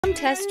Come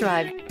test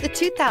drive the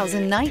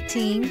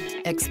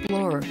 2019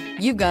 Explorer.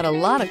 You've got a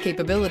lot of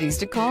capabilities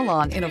to call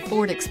on in a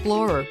Ford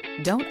Explorer.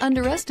 Don't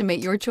underestimate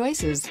your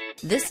choices.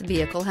 This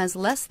vehicle has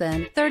less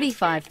than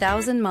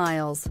 35,000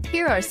 miles.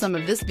 Here are some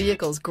of this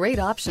vehicle's great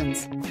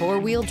options: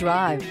 four-wheel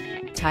drive,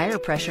 tire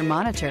pressure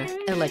monitor,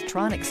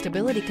 electronic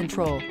stability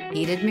control,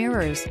 heated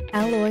mirrors,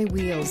 alloy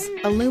wheels,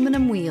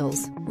 aluminum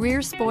wheels,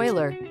 rear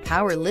spoiler,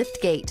 power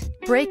lift gate,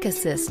 brake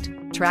assist,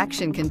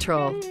 traction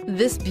control.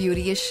 This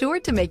beauty is sure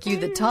to make you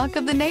the talk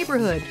of the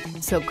neighborhood.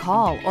 So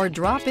call or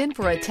drop in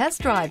for a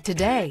test drive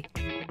today.